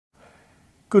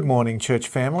Good morning, church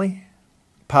family.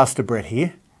 Pastor Brett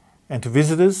here, and to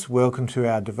visitors, welcome to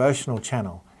our devotional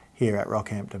channel here at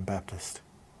Rockhampton Baptist.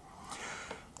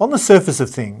 On the surface of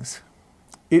things,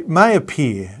 it may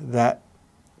appear that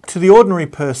to the ordinary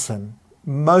person,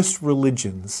 most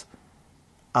religions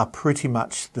are pretty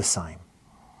much the same.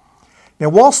 Now,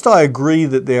 whilst I agree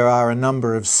that there are a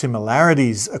number of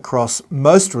similarities across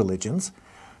most religions,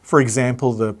 for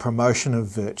example, the promotion of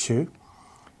virtue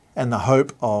and the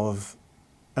hope of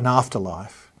an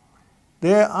afterlife,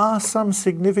 there are some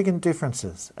significant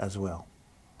differences as well.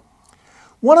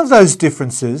 One of those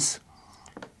differences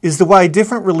is the way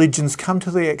different religions come to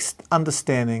the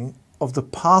understanding of the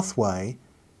pathway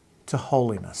to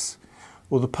holiness,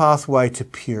 or the pathway to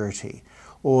purity,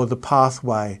 or the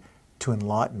pathway to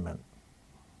enlightenment.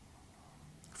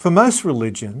 For most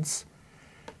religions,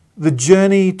 the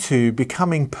journey to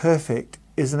becoming perfect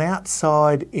is an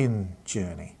outside-in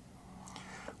journey.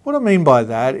 What I mean by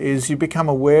that is you become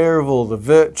aware of all the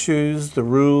virtues, the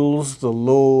rules, the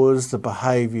laws, the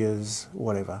behaviours,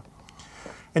 whatever.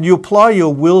 And you apply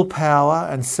your willpower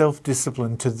and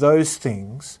self-discipline to those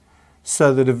things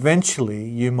so that eventually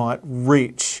you might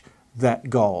reach that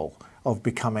goal of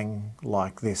becoming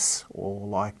like this or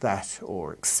like that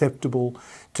or acceptable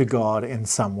to God in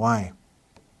some way.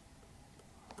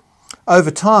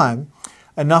 Over time,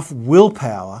 enough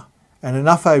willpower and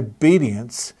enough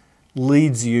obedience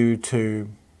leads you to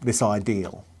this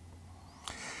ideal.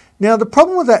 Now, the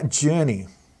problem with that journey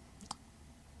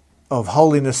of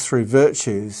holiness through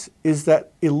virtues is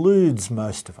that it eludes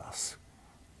most of us,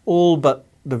 all but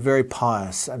the very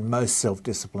pious and most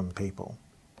self-disciplined people.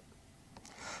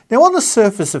 Now, on the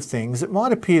surface of things, it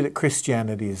might appear that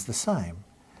Christianity is the same.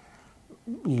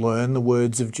 Learn the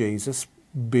words of Jesus,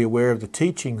 be aware of the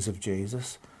teachings of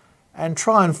Jesus, and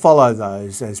try and follow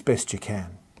those as best you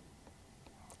can.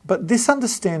 But this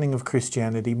understanding of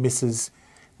Christianity misses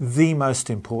the most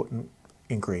important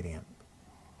ingredient.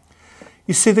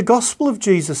 You see, the gospel of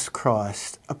Jesus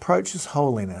Christ approaches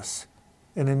holiness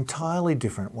in an entirely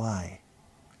different way.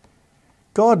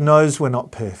 God knows we're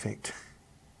not perfect.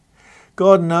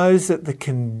 God knows that the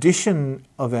condition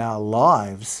of our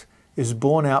lives is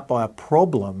borne out by a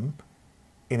problem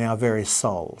in our very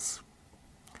souls.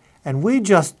 And we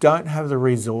just don't have the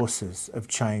resources of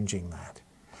changing that.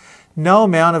 No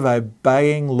amount of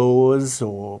obeying laws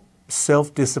or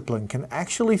self-discipline can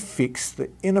actually fix the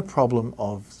inner problem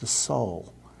of the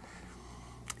soul.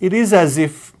 It is as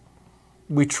if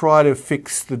we try to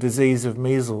fix the disease of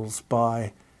measles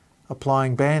by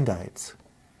applying band-aids.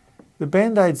 The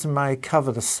band-aids may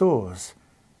cover the sores,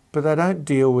 but they don't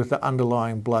deal with the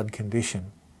underlying blood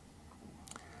condition.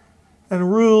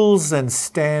 And rules and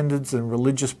standards and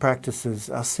religious practices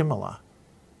are similar.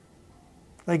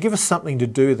 They give us something to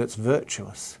do that's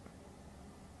virtuous,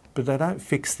 but they don't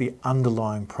fix the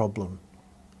underlying problem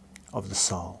of the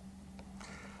soul.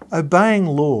 Obeying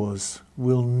laws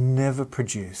will never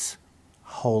produce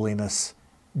holiness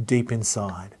deep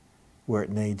inside where it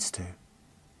needs to.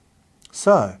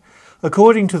 So,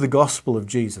 according to the gospel of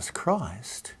Jesus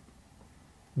Christ,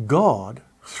 God,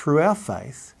 through our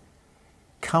faith,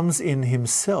 comes in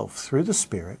himself through the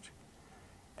Spirit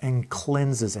and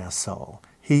cleanses our soul.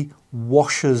 He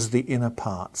washes the inner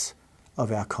parts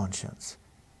of our conscience,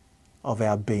 of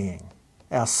our being,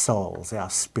 our souls, our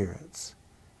spirits.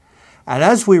 And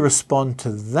as we respond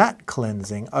to that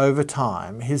cleansing over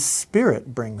time, his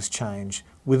Spirit brings change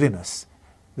within us.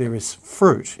 There is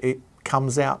fruit. It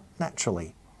comes out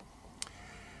naturally.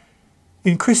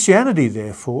 In Christianity,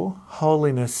 therefore,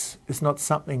 holiness is not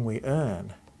something we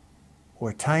earn or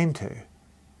attain to.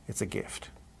 It's a gift,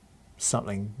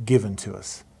 something given to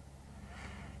us.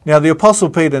 Now, the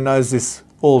Apostle Peter knows this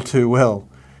all too well.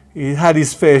 He had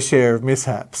his fair share of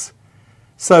mishaps.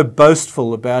 So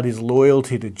boastful about his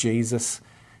loyalty to Jesus,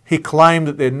 he claimed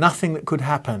that there's nothing that could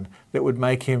happen that would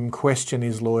make him question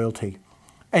his loyalty.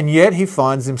 And yet he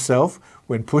finds himself,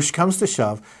 when push comes to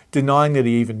shove, denying that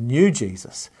he even knew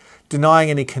Jesus, denying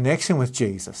any connection with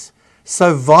Jesus.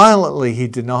 So violently he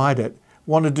denied it,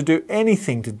 wanted to do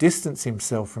anything to distance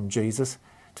himself from Jesus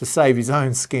to save his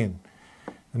own skin.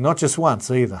 And not just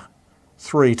once either,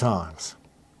 3 times.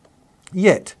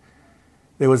 Yet,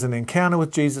 there was an encounter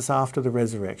with Jesus after the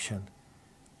resurrection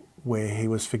where he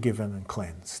was forgiven and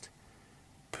cleansed.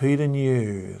 Peter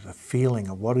knew the feeling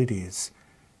of what it is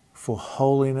for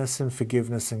holiness and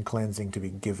forgiveness and cleansing to be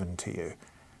given to you,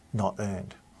 not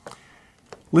earned.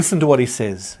 Listen to what he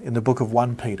says in the book of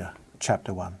 1 Peter,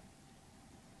 chapter 1.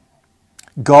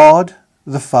 God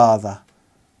the Father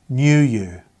knew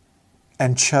you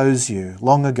and chose you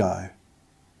long ago,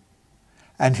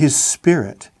 and his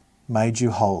Spirit made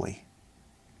you holy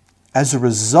As a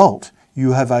result,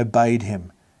 you have obeyed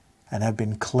him and have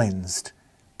been cleansed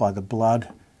by the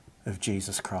blood of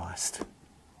Jesus Christ.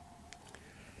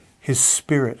 His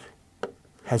Spirit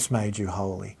has made you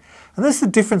holy. And that's the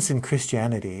difference in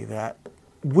Christianity, that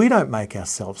we don't make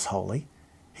ourselves holy.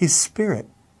 His Spirit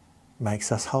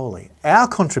makes us holy. Our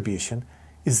contribution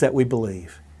is that we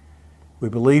believe. We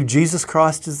believe Jesus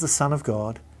Christ is the Son of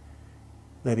God,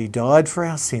 that he died for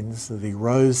our sins, that he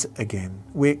rose again.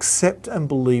 We accept and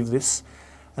believe this,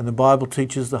 and the Bible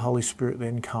teaches the Holy Spirit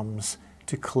then comes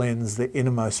to cleanse the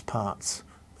innermost parts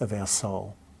of our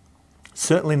soul.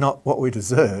 Certainly not what we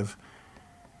deserve,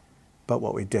 but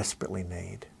what we desperately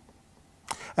need.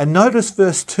 And notice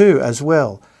verse 2 as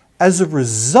well. As a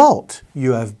result,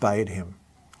 you have obeyed him.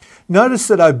 Notice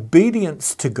that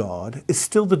obedience to God is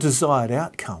still the desired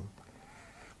outcome.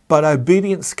 But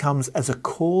obedience comes as a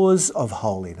cause of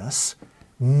holiness,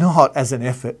 not as an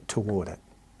effort toward it.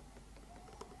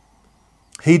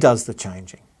 He does the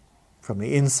changing from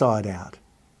the inside out,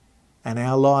 and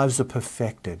our lives are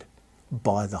perfected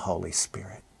by the Holy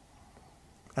Spirit.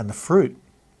 And the fruit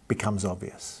becomes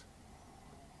obvious.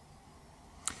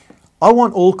 I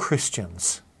want all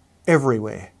Christians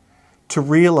everywhere to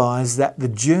realise that the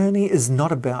journey is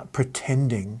not about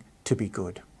pretending to be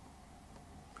good.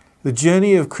 The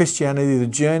journey of Christianity, the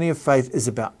journey of faith, is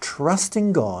about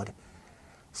trusting God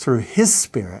through his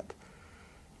Spirit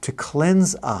to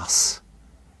cleanse us,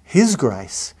 his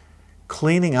grace,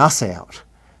 cleaning us out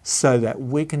so that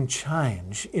we can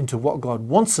change into what God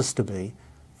wants us to be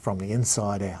from the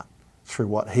inside out through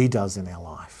what he does in our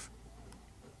life.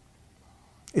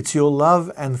 It's your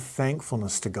love and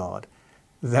thankfulness to God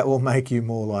that will make you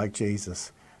more like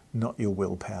Jesus, not your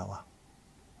willpower.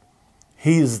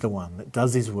 He is the one that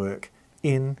does his work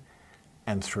in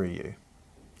and through you.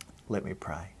 Let me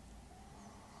pray.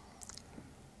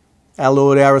 Our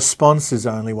Lord, our response is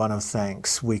only one of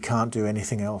thanks. We can't do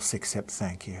anything else except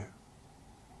thank you.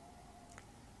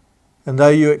 And though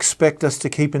you expect us to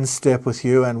keep in step with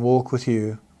you and walk with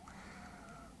you,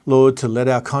 Lord, to let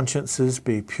our consciences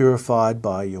be purified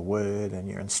by your word and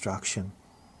your instruction,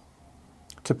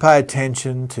 to pay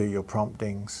attention to your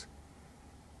promptings,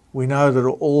 we know that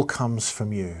it all comes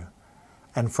from you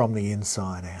and from the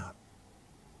inside out.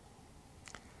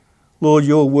 Lord,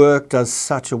 your work does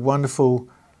such a wonderful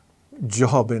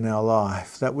job in our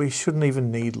life that we shouldn't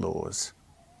even need laws,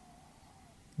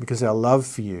 because our love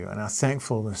for you and our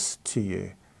thankfulness to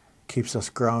you keeps us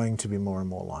growing to be more and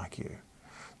more like you.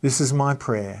 This is my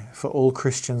prayer for all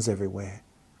Christians everywhere,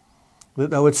 that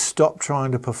they would stop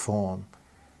trying to perform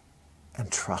and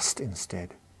trust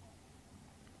instead.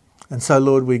 And so,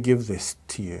 Lord, we give this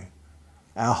to you,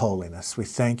 our holiness. We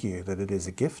thank you that it is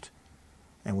a gift,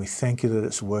 and we thank you that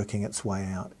it's working its way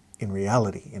out in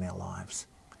reality in our lives.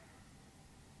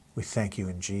 We thank you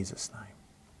in Jesus'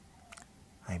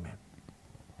 name. Amen.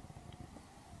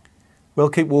 Well,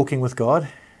 keep walking with God.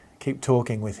 Keep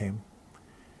talking with him.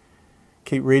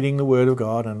 Keep reading the Word of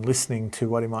God and listening to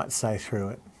what he might say through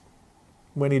it.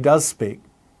 When he does speak,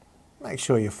 make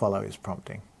sure you follow his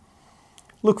prompting.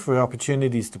 Look for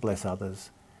opportunities to bless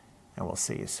others, and we'll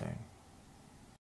see you soon.